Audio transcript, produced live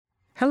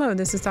Hello,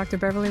 this is Dr.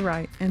 Beverly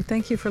Wright, and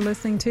thank you for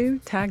listening to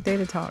Tag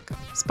Data Talk,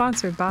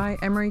 sponsored by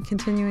Emory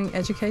Continuing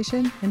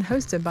Education and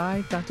hosted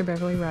by Dr.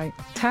 Beverly Wright.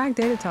 Tag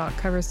Data Talk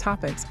covers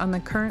topics on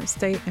the current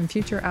state and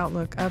future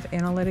outlook of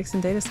analytics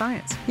and data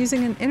science,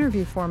 using an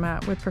interview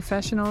format with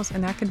professionals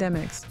and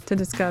academics to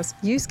discuss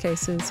use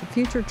cases,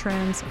 future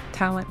trends,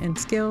 talent and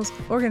skills,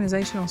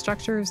 organizational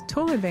structures,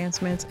 tool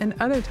advancements, and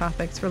other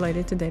topics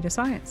related to data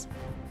science.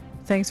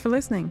 Thanks for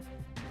listening.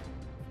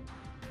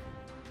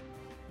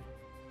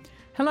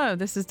 Hello,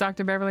 this is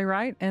Dr. Beverly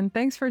Wright, and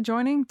thanks for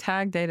joining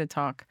Tag Data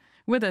Talk.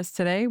 With us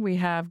today, we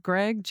have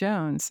Greg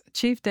Jones,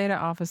 Chief Data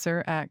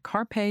Officer at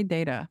Carpe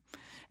Data,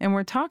 and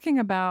we're talking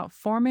about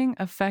forming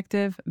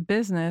effective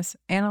business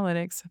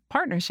analytics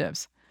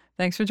partnerships.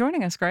 Thanks for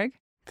joining us, Greg.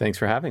 Thanks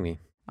for having me.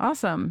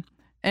 Awesome.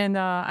 And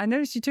I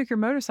noticed you took your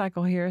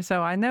motorcycle here,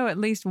 so I know at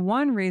least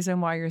one reason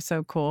why you're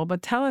so cool,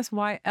 but tell us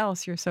why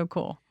else you're so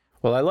cool.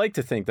 Well, I like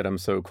to think that I'm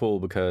so cool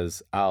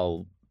because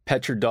I'll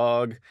pet your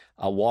dog,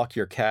 I'll walk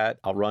your cat,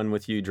 I'll run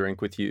with you,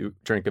 drink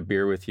a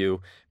beer with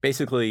you.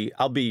 Basically,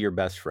 I'll be your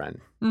best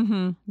friend.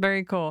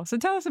 Very cool. So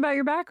tell us about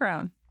your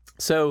background.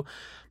 So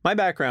my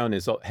background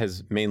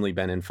has mainly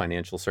been in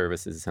financial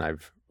services, and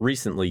I've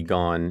recently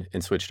gone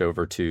and switched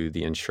over to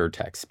the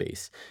insurtech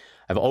space.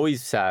 I've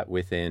always sat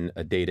within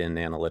a data and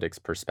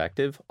analytics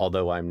perspective,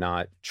 although I'm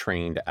not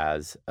trained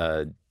as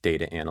a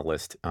data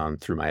analyst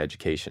through my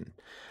education.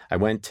 I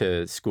went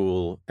to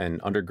school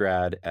and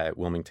undergrad at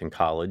Wilmington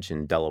College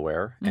in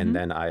Delaware, and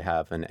then I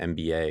have an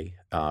MBA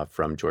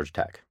from Georgia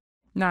Tech.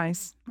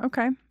 Nice.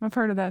 Okay. I've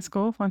heard of that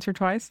school once or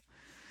twice.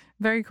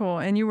 Very cool.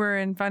 And you were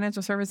in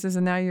financial services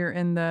and now you're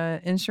in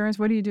the insurance.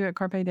 What do you do at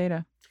Carpe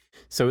Data?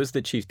 So as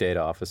the Chief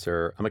Data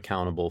Officer, I'm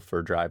accountable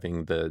for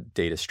driving the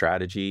data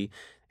strategy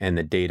and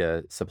the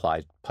data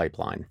supply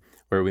pipeline,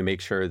 where we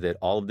make sure that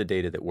all of the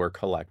data that we're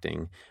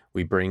collecting,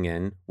 we bring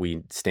in,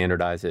 we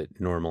standardize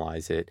it,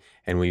 normalize it,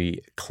 and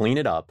we clean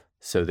it up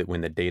so that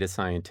when the data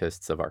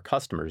scientists of our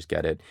customers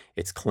get it,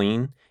 it's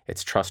clean,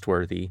 it's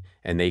trustworthy,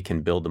 and they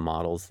can build the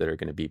models that are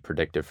going to be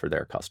predictive for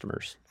their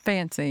customers.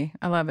 Fancy.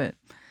 I love it.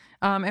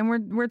 And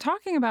we're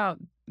talking about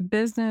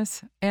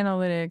business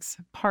analytics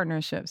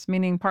partnerships,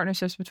 meaning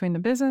partnerships between the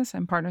business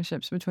and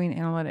partnerships between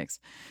analytics.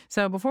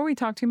 So before we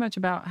talk too much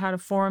about how to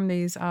form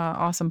these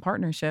awesome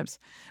partnerships,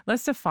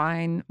 let's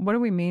define what do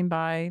we mean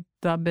by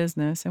the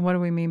business and what do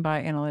we mean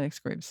by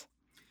analytics groups?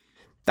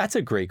 That's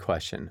a great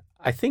question.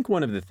 I think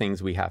one of the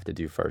things we have to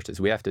do first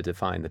is we have to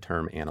define the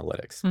term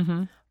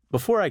analytics.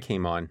 Before I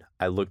came on,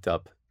 I looked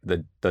up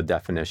the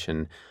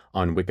definition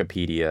on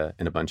Wikipedia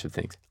and a bunch of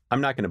things. I'm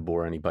not going to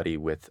bore anybody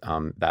with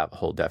that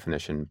whole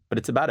definition, but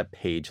it's about a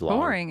page long.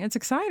 Boring. It's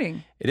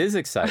exciting. It is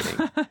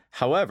exciting.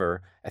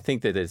 However, I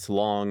think that it's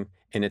long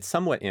and it's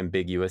somewhat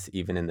ambiguous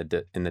even in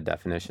the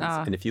definitions.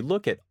 And if you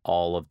look at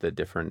all of the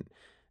different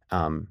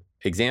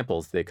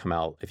examples that come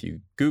out, if you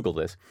Google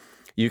this,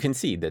 you can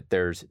see that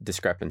there's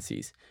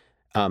discrepancies.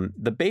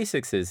 The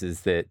basics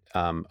is that,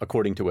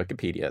 according to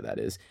Wikipedia, that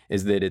is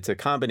that it's a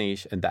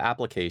combination and the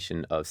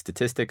application of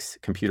statistics,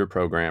 computer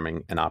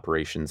programming, and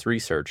operations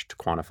research to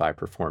quantify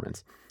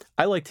performance.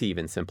 I like to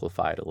even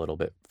simplify it a little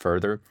bit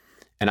further,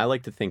 and I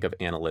like to think of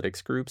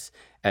analytics groups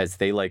as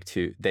they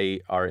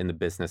are in the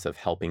business of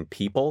helping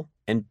people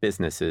and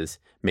businesses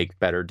make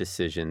better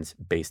decisions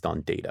based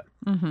on data.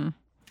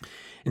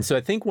 And so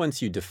I think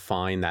once you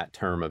define that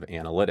term of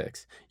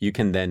analytics, you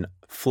can then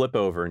flip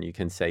over and you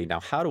can say, now,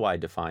 how do I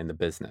define the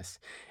business?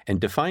 And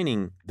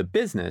defining the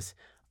business,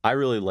 I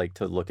really like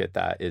to look at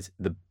that as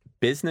the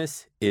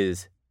business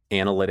is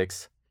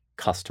analytics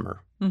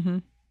customer.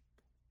 In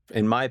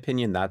my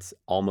opinion, that's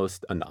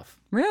almost enough.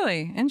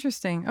 Really?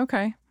 Interesting.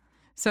 Okay.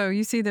 So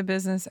you see the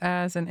business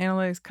as an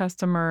analytics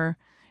customer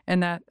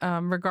and that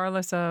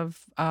regardless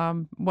of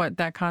what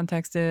that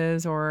context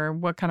is or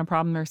what kind of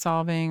problem they're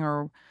solving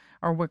or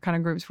what kind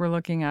of groups we're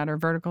looking at or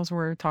verticals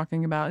we're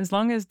talking about, as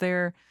long as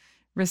they're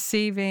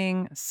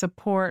receiving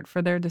support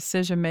for their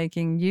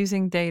decision-making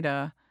using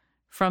data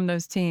from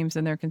those teams,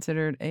 then they're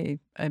considered a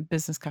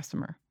business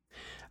customer.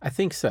 I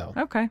think so.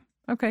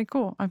 Okay,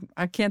 cool.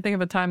 I can't think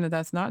of a time that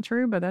that's not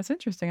true, but that's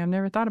interesting. I've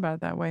never thought about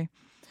it that way.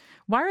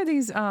 Why are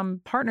these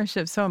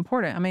partnerships so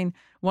important? I mean,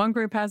 one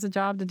group has a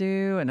job to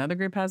do, another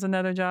group has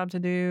another job to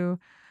do.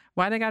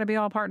 Why they got to be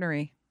all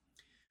partnery?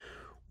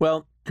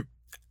 Well,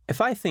 if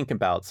I think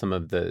about some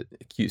of the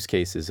use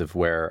cases of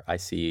where I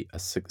see a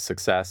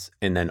success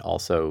and then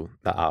also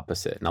the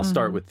opposite, and I'll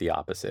start with the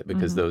opposite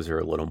because those are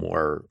a little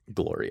more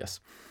glorious.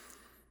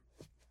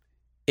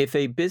 If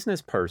a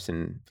business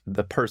person,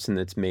 the person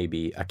that's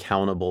maybe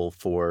accountable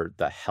for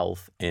the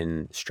health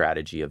and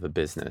strategy of a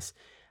business,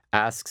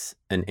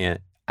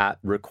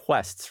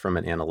 requests from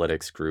an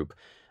analytics group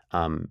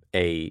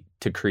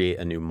to create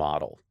a new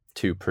model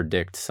to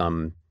predict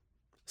some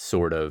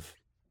sort of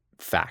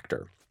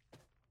factor.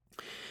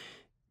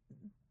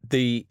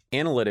 The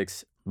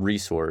analytics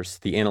resource,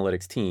 the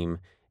analytics team,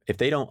 if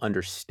they don't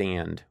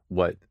understand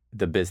what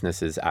the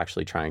business is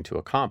actually trying to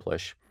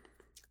accomplish,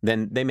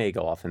 then they may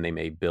go off and they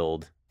may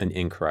build an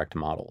incorrect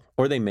model,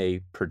 or they may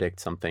predict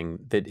something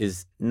that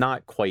is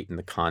not quite in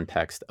the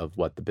context of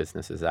what the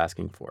business is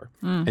asking for.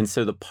 And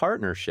so the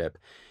partnership,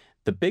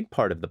 the big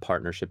part of the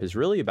partnership is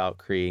really about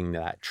creating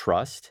that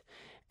trust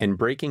and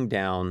breaking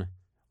down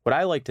what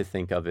I like to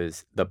think of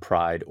as the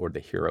pride or the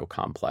hero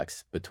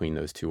complex between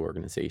those two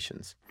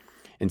organizations.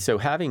 And so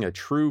having a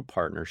true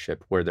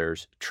partnership where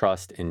there's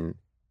trust in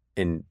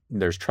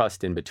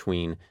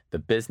between the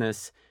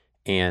business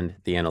and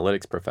the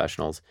analytics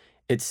professionals,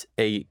 it's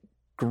a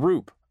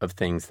group of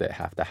things that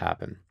have to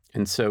happen.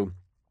 And so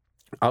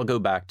I'll go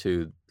back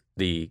to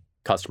the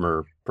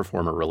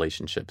customer-performer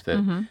relationship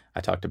that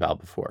I talked about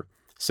before.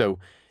 So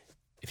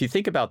if you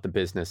think about the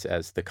business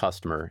as the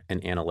customer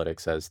and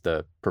analytics as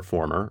the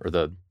performer or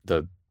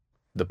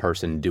the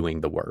person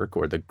doing the work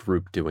or the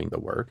group doing the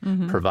work,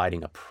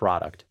 providing a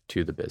product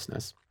to the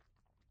business,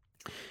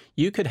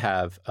 you could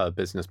have a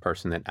business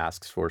person that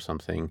asks for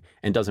something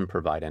and doesn't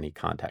provide any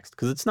context,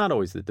 because it's not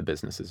always that the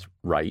business is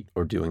right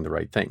or doing the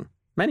right thing.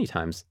 Many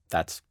times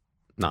that's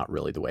not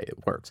really the way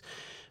it works.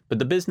 But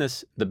the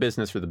business or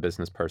the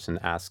business person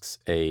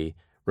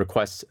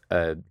requests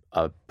a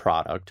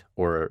product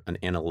or an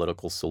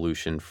analytical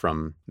solution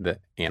from the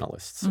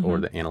analysts or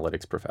the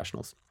analytics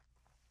professionals.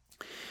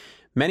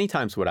 Many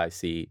times what I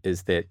see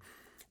is that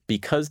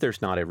because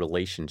there's not a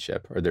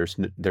relationship, or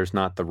there's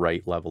not the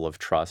right level of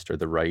trust or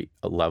the right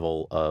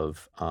level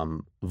of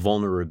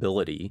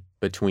vulnerability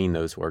between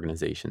those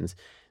organizations,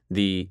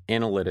 the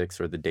analytics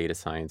or the data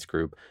science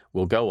group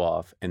will go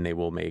off and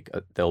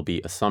there'll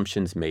be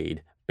assumptions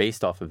made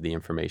based off of the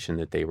information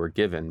that they were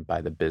given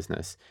by the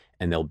business,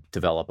 and they'll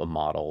develop a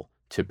model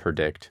to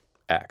predict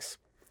X.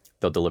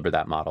 They'll deliver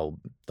that model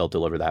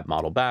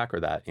back, or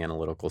that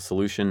analytical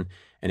solution,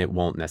 and it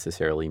won't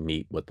necessarily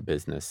meet what the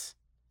business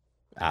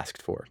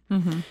asked for.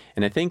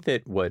 And I think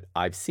that what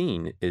I've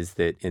seen is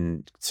that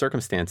in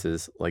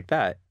circumstances like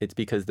that, it's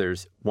because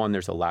there's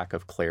a lack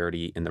of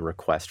clarity in the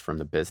request from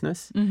the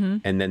business,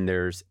 and then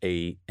there's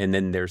a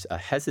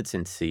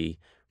hesitancy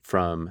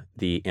from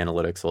the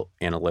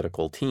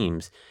analytical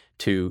teams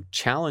to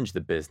challenge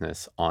the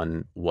business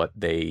on what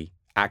they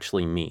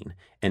actually mean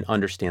and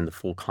understand the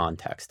full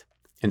context.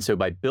 And so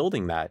by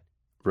building that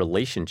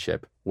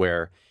relationship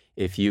where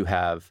if you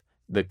have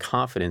the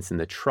confidence and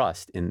the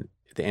trust in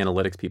the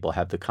analytics people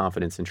have the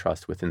confidence and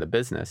trust within the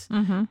business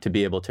to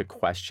be able to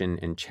question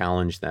and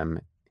challenge them,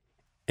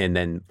 and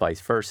then vice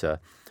versa,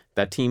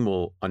 that team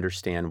will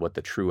understand what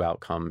the true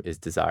outcome is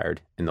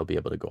desired, and they'll be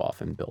able to go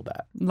off and build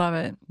that. Love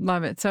it.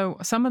 Love it. So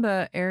some of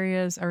the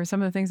areas, or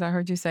some of the things I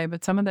heard you say,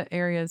 but some of the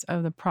areas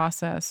of the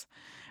process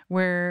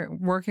where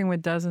working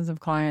with dozens of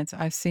clients,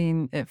 I've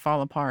seen it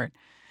fall apart,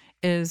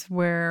 is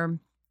where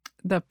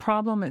the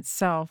problem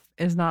itself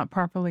is not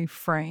properly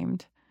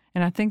framed.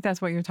 And I think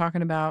that's what you're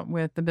talking about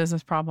with the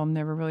business problem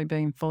never really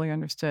being fully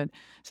understood.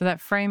 So that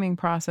framing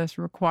process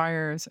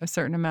requires a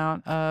certain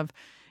amount of,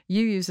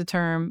 you use the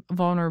term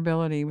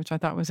vulnerability, which I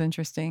thought was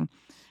interesting,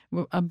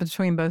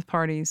 between both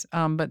parties.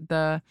 But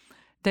the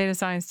data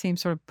science team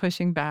sort of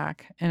pushing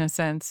back in a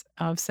sense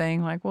of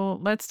saying like, well,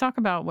 let's talk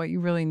about what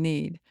you really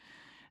need.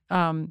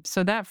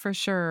 So that for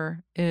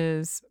sure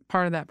is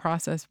part of that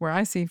process where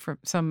I see for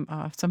some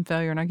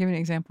failure. And I'll give you an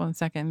example in a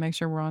second and make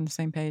sure we're on the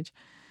same page.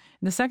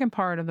 The second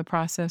part of the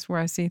process where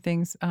I see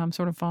things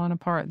sort of falling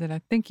apart that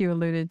I think you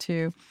alluded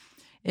to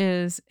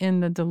is in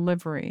the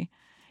delivery.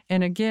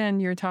 And again,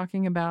 you're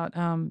talking about,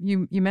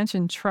 you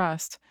mentioned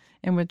trust.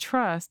 And with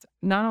trust,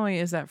 not only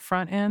is that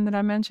front end that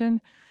I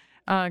mentioned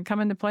come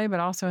into play,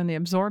 but also in the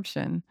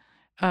absorption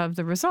of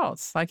the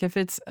results. Like if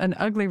it's an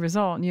ugly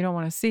result and you don't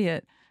want to see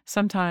it,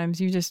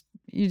 sometimes you just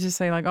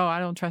say like, oh, I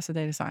don't trust the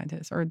data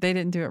scientist, or they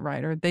didn't do it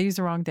right, or they used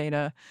the wrong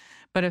data.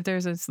 But if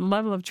there's this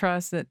level of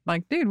trust that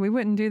like, dude, we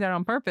wouldn't do that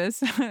on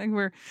purpose.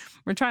 we're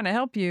trying to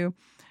help you,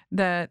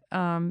 that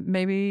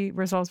maybe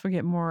results will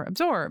get more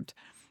absorbed.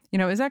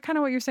 Is that kind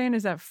of what you're saying?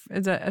 Is that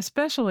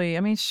especially, I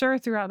mean, sure,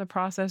 throughout the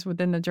process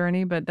within the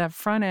journey, but that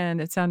front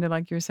end, it sounded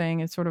like you're saying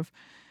it's sort of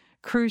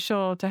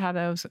crucial to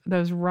have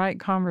those right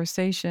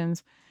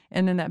conversations,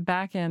 and then that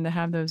back end to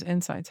have those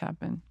insights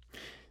happen.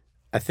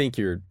 I think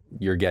you're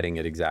getting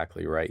it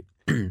exactly right.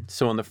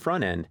 So on the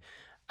front end,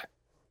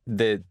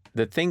 the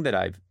thing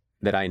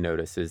that I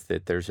notice is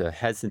that there's a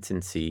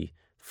hesitancy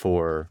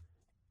for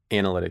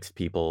analytics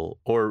people,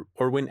 or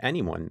when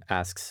anyone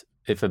asks,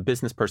 if a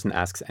business person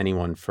asks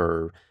anyone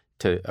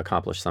to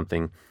accomplish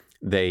something,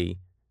 they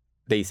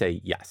say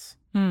yes.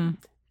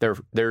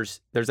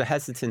 There's a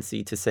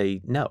hesitancy to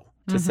say no,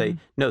 say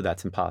no,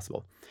 that's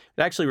impossible.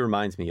 It actually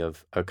reminds me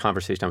of a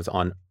conversation I was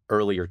on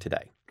earlier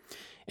today.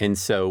 And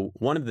so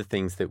one of the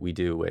things that we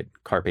do at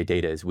Carpe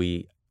Data is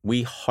we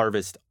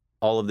harvest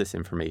all of this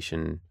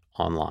information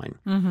online.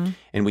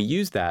 And we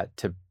use that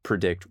to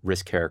predict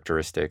risk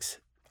characteristics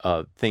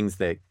of things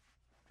that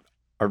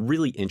are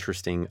really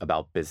interesting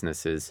about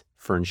businesses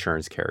for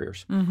insurance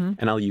carriers.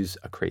 And I'll use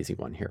a crazy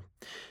one here.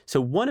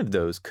 So one of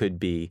those could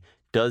be,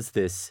 does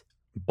this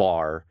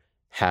bar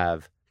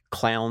have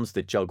clowns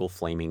that juggle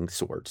flaming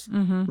swords,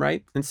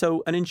 right? And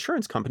so an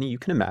insurance company, you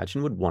can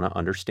imagine, would want to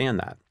understand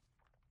that.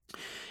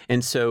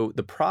 And so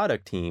the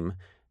product team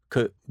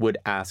would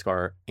ask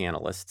our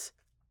analysts,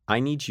 I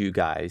need you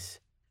guys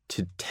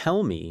to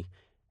tell me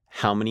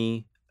how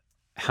many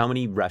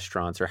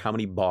restaurants or how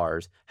many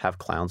bars have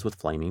clowns with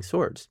flaming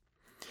swords.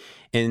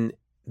 And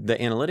the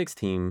analytics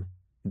team,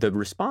 the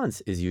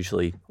response is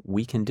usually,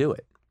 we can do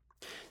it.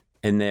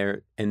 And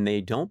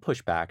they don't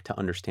push back to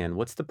understand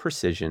what's the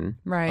precision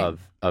of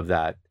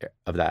that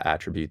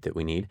attribute that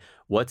we need.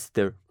 What's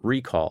the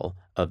recall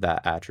of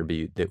that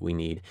attribute that we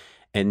need?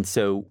 And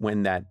so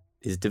when that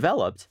is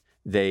developed,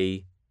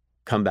 they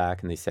come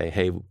back and they say,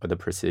 hey, the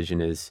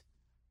precision is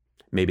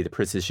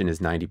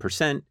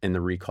 90% and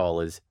the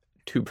recall is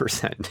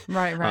 2%.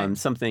 Right.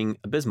 Something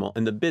abysmal.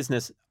 And the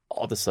business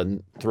all of a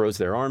sudden throws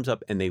their arms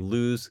up and they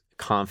lose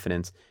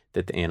confidence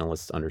that the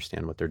analysts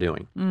understand what they're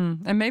doing.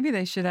 And maybe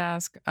they should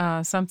ask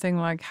something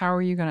like, how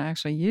are you going to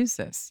actually use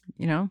this?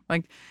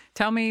 Like,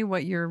 tell me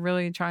what you're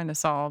really trying to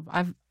solve.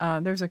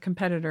 There's a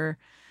competitor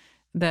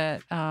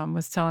that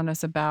was telling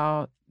us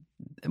about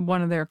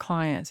one of their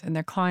clients, and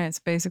their clients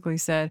basically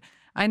said,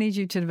 I need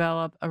you to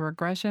develop a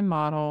regression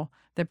model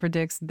that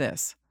predicts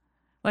this.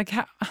 Like,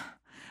 how?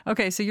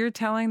 Okay, so you're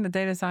telling the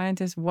data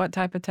scientist what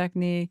type of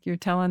technique, you're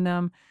telling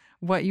them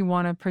what you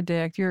want to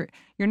predict. You're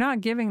not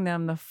giving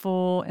them the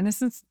full, and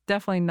this is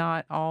definitely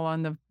not all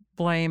on the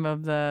blame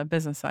of the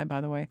business side,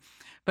 by the way.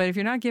 But if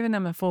you're not giving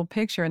them a full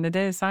picture and the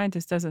data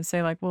scientist doesn't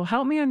say like, well,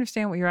 help me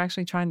understand what you're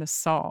actually trying to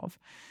solve,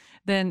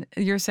 then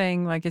you're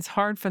saying like it's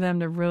hard for them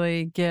to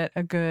really get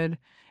a good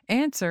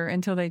answer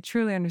until they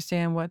truly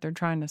understand what they're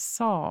trying to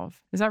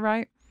solve. Is that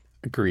right?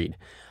 Agreed.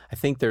 I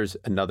think there's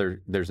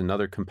another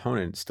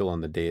component still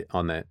on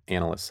the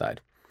analyst side.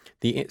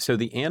 So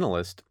the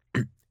analyst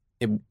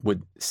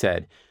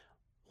said,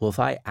 well, if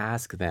I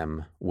ask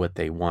them what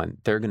they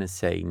want, they're going to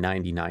say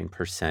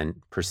 99%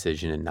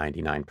 precision and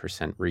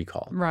 99%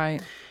 recall.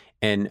 Right.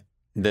 And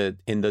the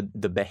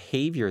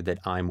behavior that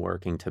I'm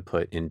working to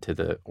put into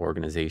the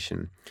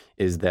organization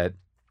is that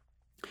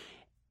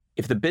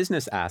if the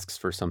business asks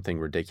for something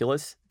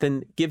ridiculous,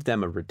 then give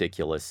them a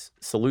ridiculous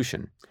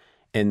solution.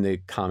 And the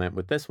comment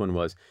with this one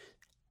was,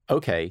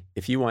 okay,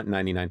 if you want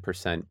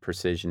 99%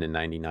 precision and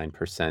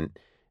 99%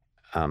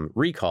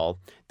 recall,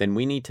 then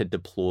we need to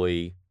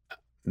deploy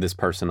this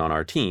person on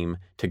our team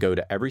to go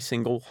to every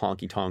single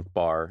honky-tonk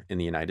bar in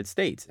the United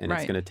States. And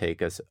It's going to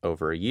take us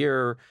over a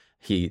year.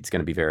 It's going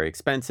to be very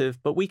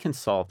expensive, but we can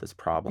solve this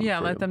problem. Yeah,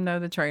 let them know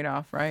the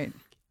trade-off, right?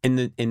 And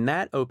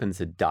that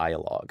opens a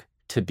dialogue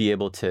to be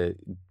able to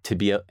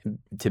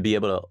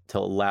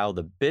allow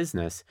the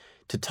business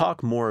to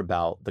talk more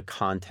about the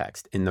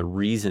context and the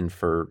reason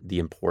for the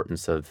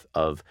importance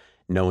of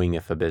knowing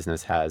if a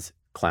business has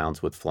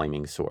clowns with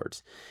flaming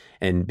swords.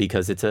 And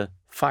because it's a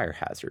fire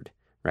hazard,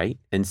 right?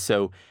 And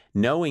so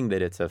knowing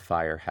that it's a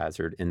fire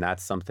hazard, and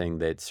that's something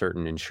that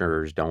certain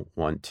insurers don't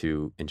want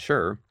to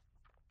insure,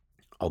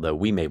 although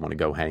we may want to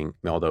go a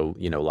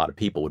lot of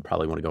people would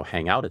probably want to go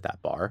hang out at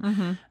that bar.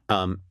 Mm-hmm.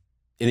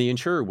 And the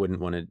insurer wouldn't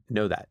want to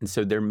know that. And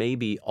so there may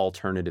be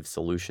alternative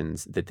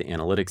solutions that the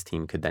analytics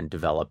team could then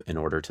develop in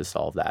order to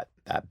solve that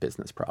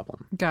business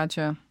problem.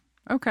 Gotcha.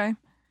 Okay.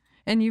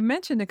 And you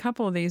mentioned a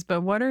couple of these,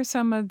 but what are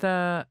some of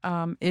the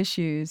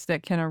issues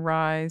that can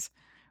arise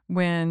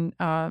when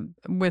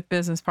with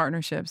business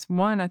partnerships?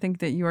 One, I think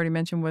that you already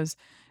mentioned was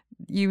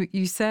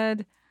you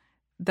said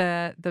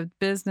that the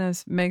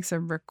business makes a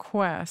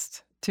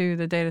request to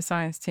the data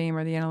science team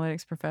or the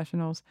analytics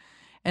professionals.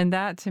 And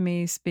that to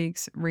me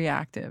speaks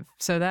reactive.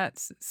 So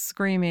that's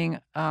screaming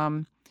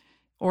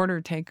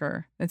order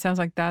taker. It sounds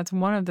like that's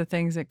one of the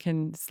things that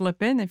can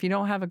slip in if you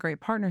don't have a great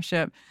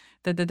partnership,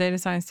 that the data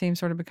science team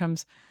sort of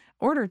becomes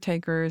order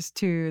takers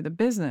to the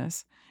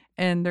business.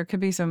 And there could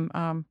be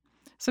some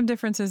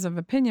differences of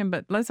opinion,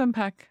 but let's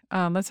unpack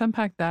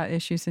that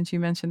issue since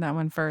you mentioned that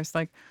one first.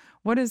 Like,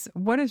 what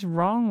is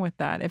wrong with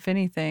that, if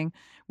anything,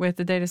 with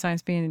the data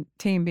science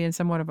team being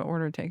somewhat of an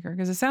order taker?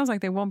 Because it sounds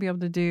like they won't be able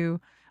to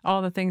do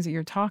all the things that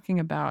you're talking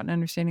about and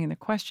understanding the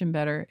question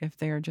better if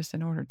they are just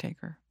an order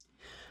taker.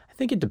 I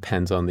think it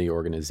depends on the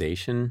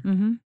organization.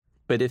 Mm-hmm.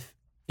 But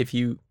if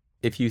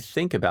you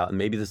think about, and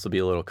maybe this will be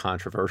a little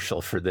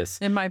controversial for this,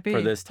 it might be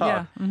for this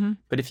talk, yeah. Mm-hmm.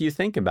 But if you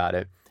think about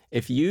it,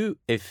 if you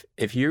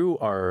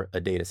are a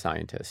data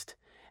scientist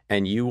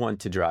and you want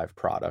to drive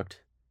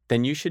product,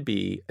 then you should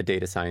be a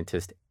data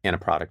scientist and a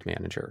product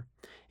manager.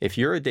 If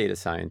you're a data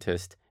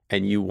scientist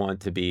and you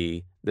want to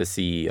be the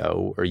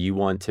CEO or you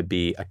want to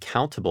be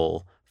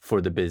accountable for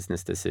the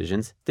business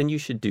decisions, then you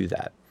should do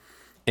that.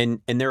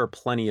 And there are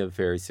plenty of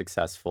very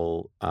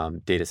successful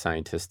data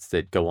scientists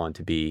that go on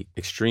to be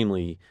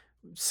extremely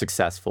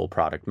successful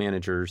product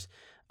managers.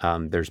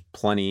 There's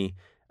plenty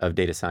of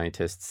data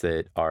scientists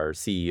that are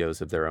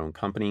CEOs of their own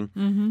company.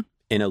 Mm-hmm.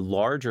 In a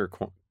larger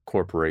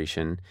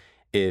corporation,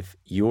 if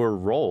your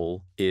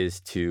role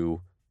is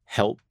to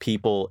help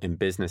people and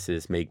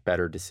businesses make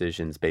better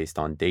decisions based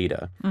on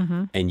data,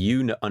 mm-hmm. and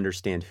you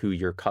understand who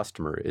your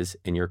customer is,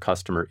 and your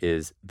customer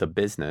is the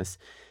business,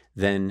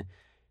 then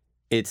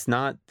it's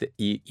not that,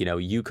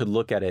 you could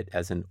look at it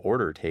as an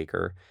order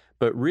taker,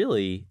 But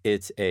really,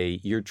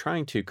 you're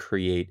trying to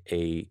create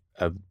a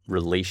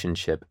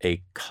relationship,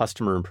 a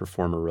customer and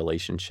performer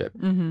relationship.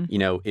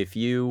 If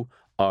you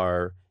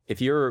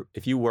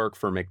work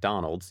for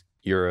McDonald's,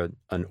 you're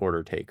an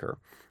order taker.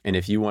 And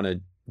if you want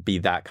to be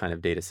that kind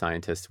of data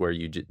scientist where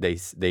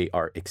they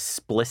are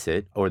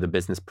explicit, or the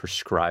business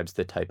prescribes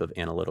the type of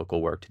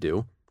analytical work to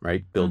do,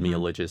 right? Build me a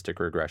logistic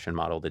regression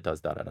model that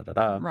does da da da da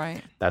da.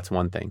 Right. That's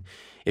one thing.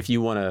 If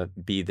you want to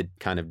be the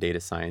kind of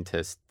data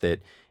scientist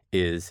that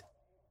is,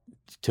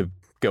 to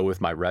go with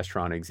my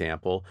restaurant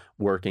example,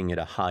 working at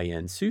a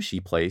high-end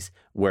sushi place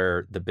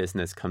where the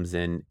business comes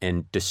in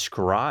and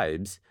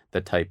describes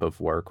the type of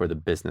work or the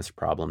business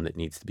problem that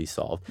needs to be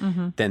solved,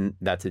 then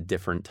that's a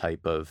different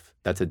type of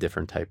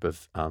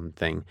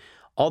thing.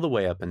 All the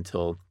way up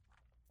until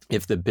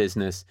if the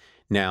business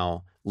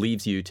now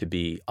leaves you to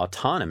be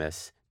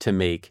autonomous to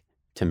make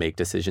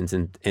decisions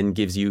and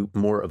gives you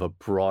more of a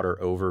broader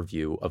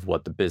overview of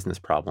what the business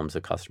problems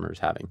a customer is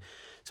having.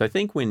 So I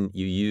think when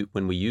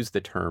we use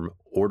the term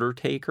order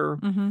taker,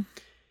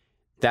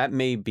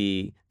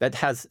 that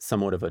has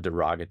somewhat of a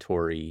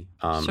derogatory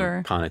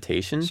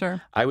connotation.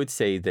 Sure. I would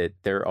say that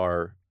there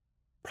are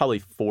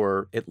probably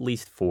at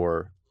least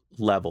four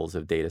levels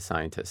of data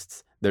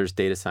scientists. There's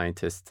data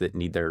scientists that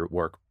need their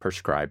work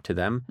prescribed to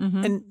them,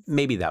 and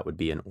maybe that would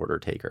be an order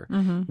taker.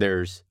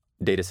 There's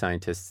data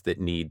scientists that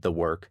need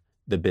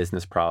the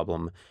business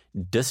problem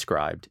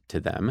described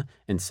to them,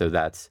 and so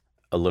that's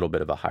a little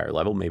bit of a higher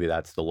level. Maybe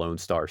that's the Lone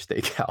Star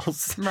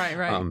Steakhouse,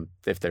 right.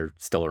 If they're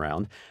still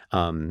around.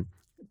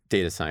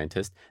 Data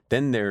scientist.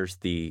 Then there's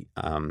the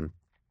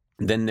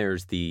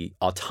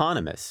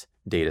autonomous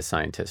data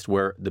scientist,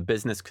 where the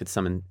business could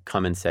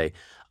come and say,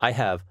 I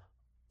have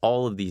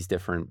all of these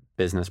different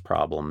business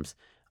problems.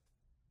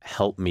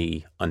 Help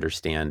me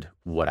understand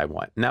what I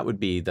want. And that would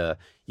be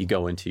you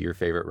go into your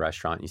favorite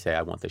restaurant and you say,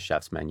 I want the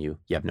chef's menu.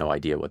 You have no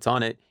idea what's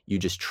on it. You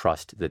just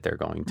trust that they're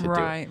going to do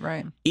it.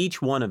 Right.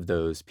 Each one of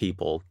those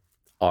people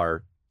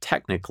are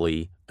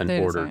technically an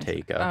data order science.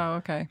 taker. Oh,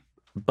 okay.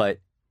 But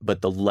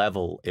the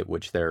level at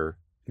which they're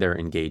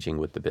engaging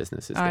with the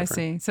business is different. I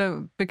see.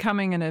 So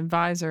becoming an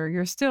advisor,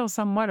 you're still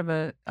somewhat of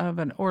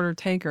an order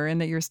taker, in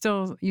that you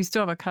still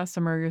have a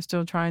customer, you're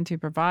still trying to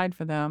provide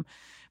for them,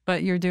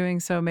 but you're doing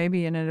so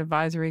maybe in an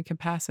advisory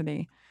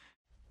capacity.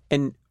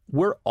 And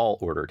we're all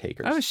order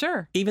takers. Oh,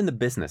 sure. Even the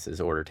business is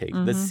order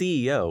taker. The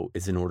CEO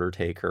is an order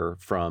taker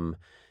from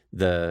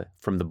the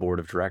board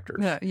of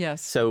directors.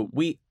 Yes. So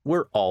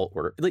we're all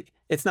order.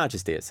 It's not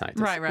just data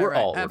scientists. Right. We're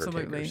all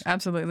Absolutely. order takers.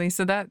 Absolutely.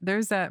 So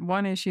there's that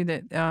one issue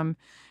that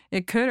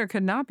it could or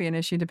could not be an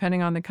issue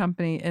depending on the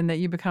company, and that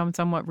you become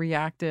somewhat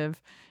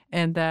reactive,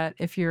 and that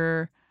if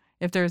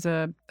there's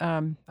a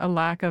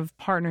lack of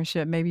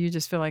partnership, maybe you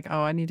just feel like,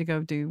 oh, I need to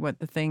go do what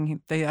the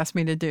thing they asked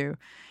me to do,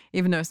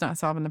 even though it's not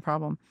solving the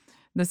problem.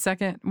 The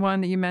second one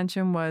that you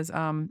mentioned was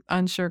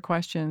unsure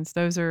questions.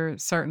 Those are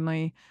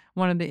certainly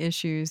one of the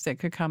issues that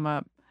could come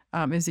up,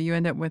 is that you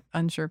end up with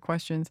unsure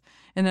questions.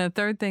 And the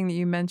third thing that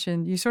you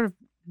mentioned, you sort of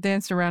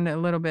danced around it a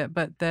little bit,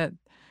 but that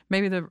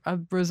maybe the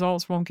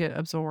results won't get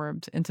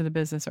absorbed into the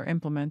business or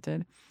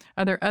implemented.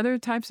 Are there other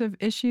types of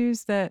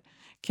issues that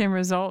can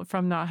result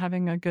from not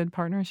having a good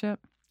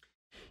partnership?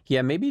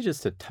 Yeah, maybe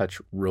just to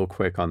touch real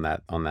quick on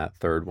that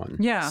third one.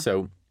 Yeah.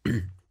 So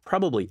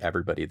probably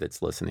everybody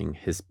that's listening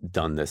has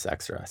done this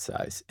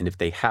exercise. And if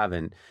they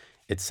haven't,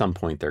 at some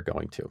point they're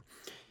going to.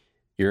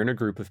 You're in a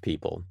group of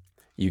people.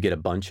 You get a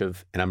bunch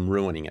of, and I'm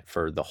ruining it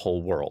for the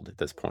whole world at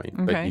this point,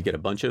 but you get a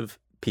bunch of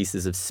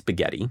pieces of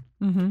spaghetti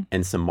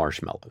and some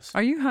marshmallows.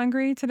 Are you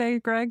hungry today,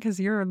 Greg? Because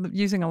you're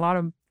using a lot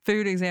of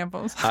food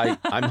examples.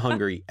 I'm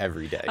hungry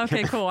every day.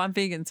 Okay, cool. I'm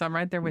vegan, so I'm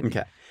right there with you.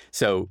 Okay.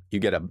 So you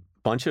get a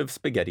bunch of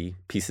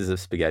pieces of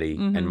spaghetti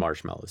and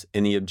marshmallows.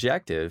 And the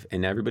objective,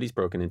 and everybody's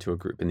broken into a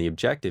group, and the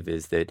objective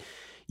is that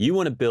you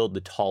want to build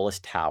the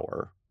tallest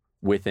tower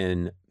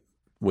within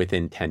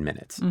 10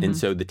 minutes. And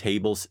so the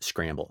tables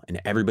scramble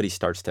and everybody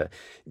starts to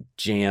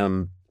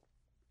jam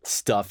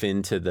stuff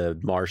into the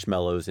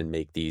marshmallows and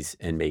make these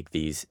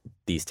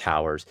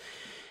towers.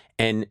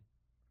 And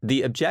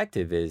the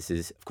objective is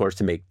of course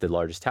to make the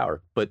largest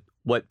tower. But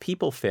what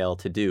people fail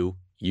to do,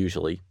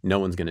 usually, no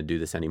one's going to do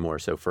this anymore.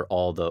 So for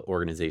all the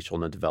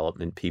organizational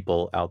development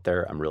people out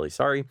there, I'm really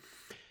sorry.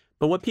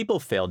 But what people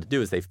fail to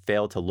do is they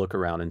fail to look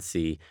around and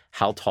see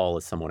how tall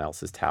is someone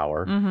else's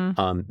tower.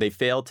 They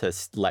fail to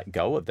let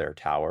go of their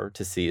tower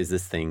to see, is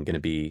this thing going to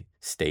be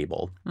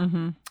stable?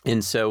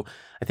 And so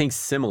I think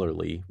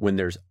similarly, when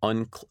there's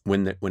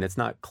when it's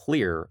not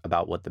clear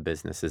about what the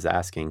business is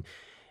asking,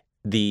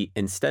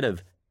 instead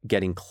of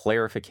getting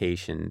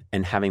clarification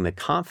and having the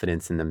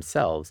confidence in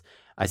themselves,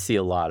 I see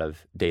a lot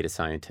of data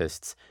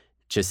scientists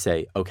just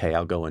say, okay,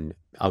 I'll go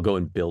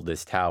and build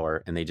this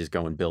tower, and they just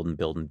go and build and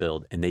build and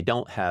build, and they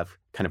don't have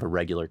kind of a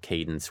regular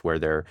cadence where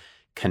they're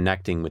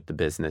connecting with the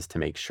business to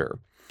make sure.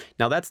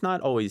 Now, that's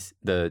not always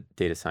the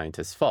data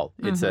scientist's fault.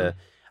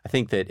 I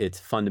think that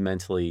it's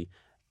fundamentally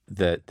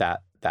that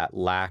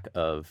lack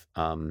of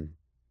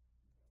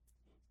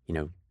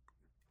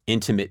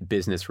intimate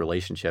business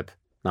relationship,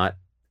 not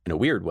in a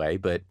weird way,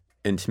 but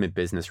intimate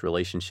business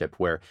relationship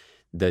where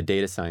the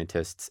data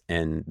scientists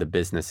and the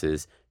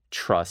businesses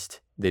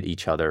trust that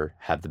each other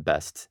have the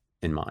best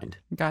in mind.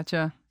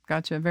 Gotcha.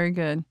 Very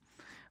good.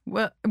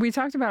 Well, we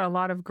talked about a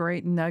lot of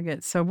great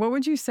nuggets. So what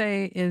would you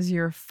say is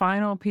your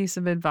final piece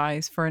of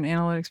advice for an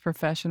analytics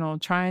professional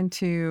trying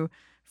to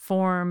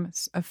form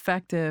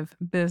effective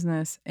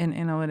business and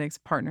analytics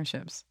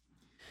partnerships?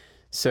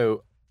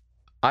 So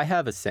I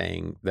have a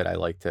saying that I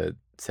like to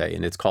say,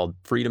 and it's called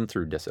freedom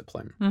through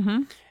discipline.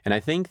 Mm-hmm. And I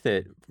think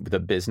that the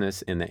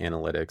business and the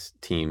analytics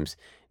teams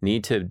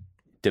need to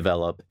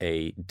develop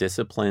a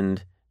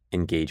disciplined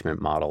engagement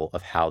model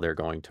of how they're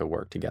going to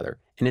work together.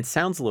 And it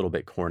sounds a little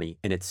bit corny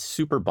and it's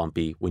super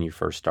bumpy when you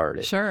first start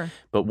it. Sure.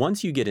 But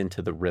once you get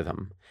into the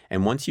rhythm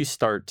and once you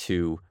start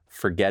to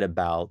forget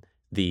about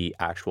the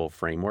actual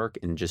framework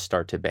and just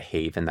start to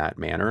behave in that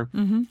manner,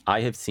 mm-hmm.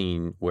 I have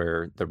seen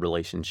where the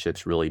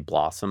relationships really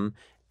blossom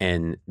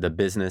and the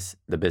business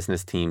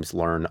teams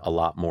learn a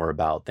lot more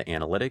about the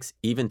analytics,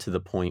 even to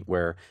the point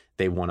where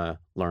they want to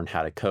learn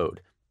how to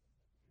code.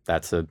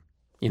 That's a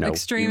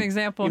extreme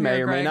example. You here,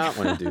 may or Greg. may not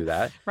want to do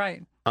that.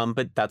 Right.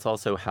 But that's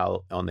also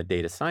how, on the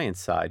data science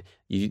side,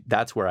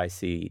 that's where I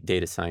see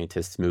data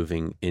scientists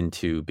moving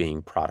into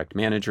being product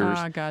managers,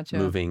 gotcha.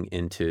 moving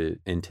into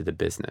the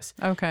business.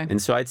 Okay. And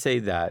so I'd say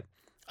that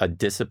a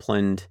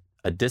disciplined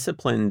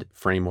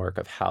framework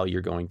of how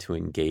you're going to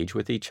engage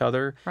with each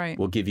other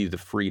will give you the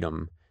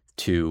freedom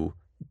to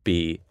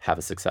have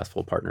a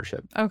successful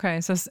partnership.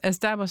 Okay, so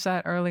establish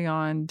that early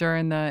on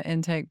during the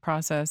intake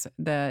process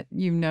that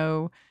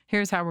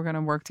here's how we're going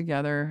to work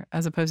together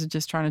as opposed to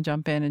just trying to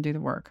jump in and do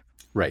the work.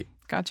 Right.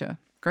 Gotcha.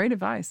 Great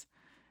advice.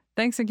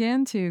 Thanks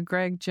again to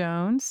Greg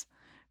Jones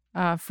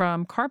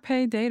from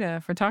Carpe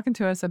Data for talking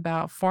to us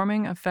about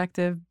forming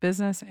effective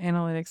business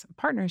analytics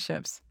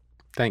partnerships.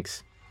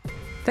 Thanks.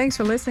 Thanks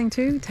for listening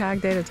to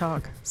Tag Data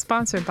Talk,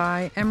 sponsored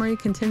by Emory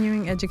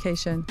Continuing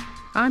Education.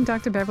 I'm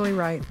Dr. Beverly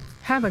Wright.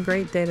 Have a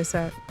great data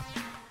set.